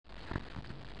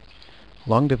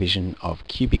Long division of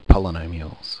cubic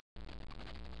polynomials.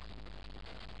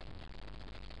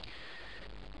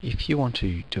 If you want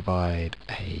to divide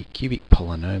a cubic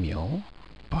polynomial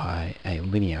by a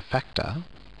linear factor,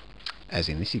 as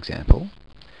in this example,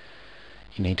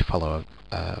 you need to follow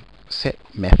a set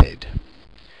method.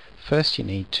 First, you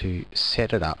need to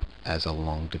set it up as a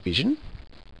long division,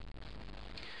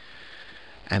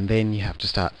 and then you have to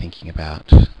start thinking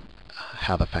about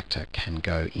how the factor can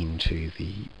go into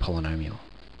the polynomial.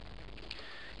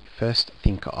 First,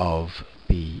 think of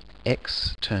the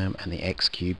x term and the x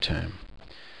cubed term.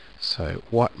 So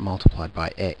what multiplied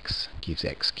by x gives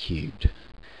x cubed?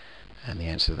 And the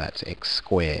answer to that's x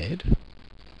squared.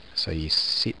 So you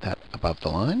sit that above the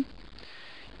line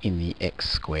in the x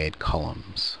squared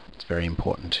columns. It's very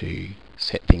important to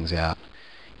set things out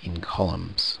in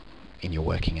columns in your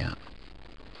working out.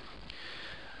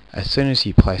 As soon as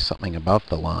you place something above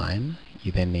the line,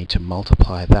 you then need to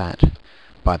multiply that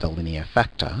by the linear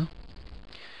factor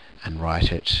and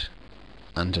write it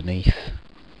underneath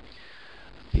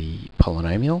the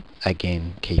polynomial,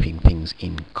 again keeping things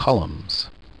in columns.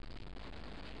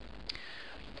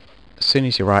 As soon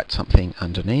as you write something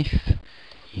underneath,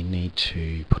 you need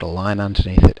to put a line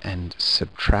underneath it and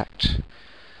subtract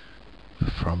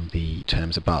from the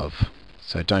terms above.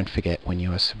 So don't forget, when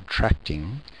you are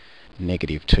subtracting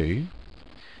 -2,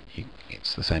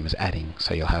 it's the same as adding.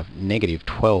 So you'll have negative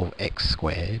 12x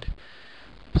squared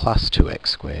plus 2x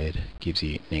squared gives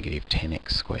you negative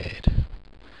 10x squared.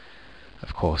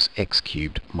 Of course, x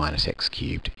cubed minus x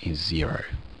cubed is 0.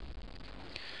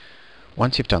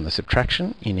 Once you've done the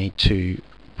subtraction, you need to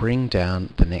bring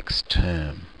down the next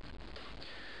term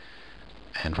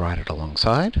and write it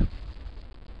alongside.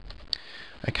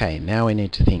 Okay, now we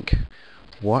need to think,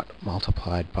 what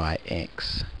multiplied by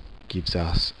x gives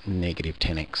us negative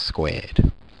 10x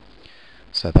squared?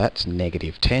 So that's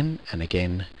negative 10, and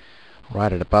again,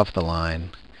 write it above the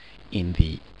line in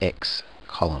the x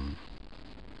column.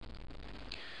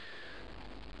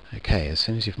 Okay, as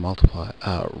soon as you've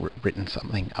written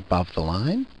something above the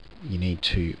line, you need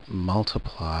to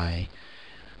multiply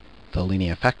the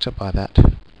linear factor by that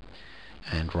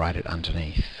and write it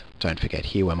underneath. Don't forget,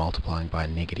 here we're multiplying by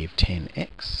negative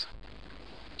 10x.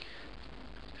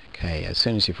 Okay, as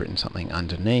soon as you've written something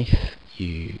underneath,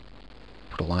 you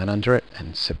put a line under it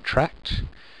and subtract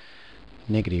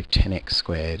negative 10x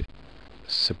squared,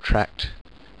 subtract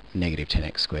negative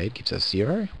 10x squared gives us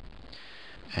 0.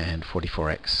 And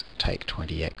 44x take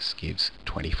 20x gives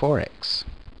 24x.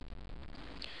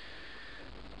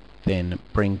 Then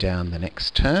bring down the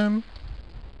next term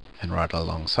and write it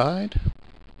alongside.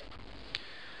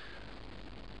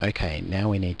 Okay, now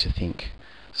we need to think,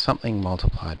 something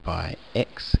multiplied by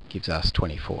x gives us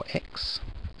 24x.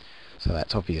 So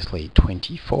that's obviously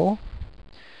 24,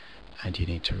 and you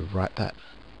need to write that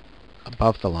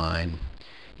above the line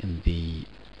in the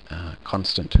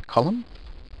constant column.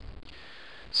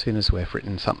 As soon as we've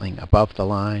written something above the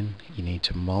line, you need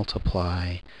to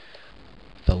multiply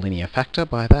the linear factor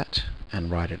by that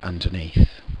and write it underneath.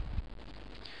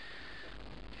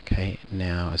 Okay,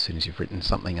 now as soon as you've written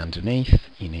something underneath,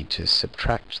 you need to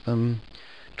subtract them.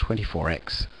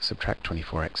 24x, subtract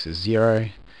 24x is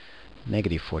 0.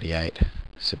 Negative 48,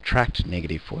 subtract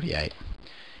negative 48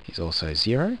 is also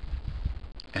 0.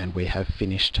 And we have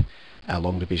finished our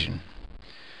long division.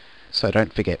 So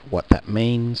don't forget what that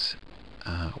means.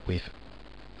 We've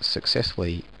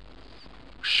successfully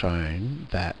shown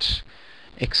that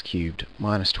x cubed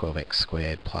minus 12x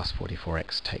squared plus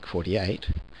 44x take 48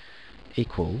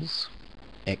 equals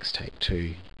x take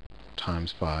 2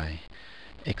 times by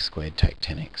x squared take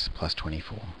 10x plus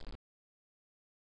 24.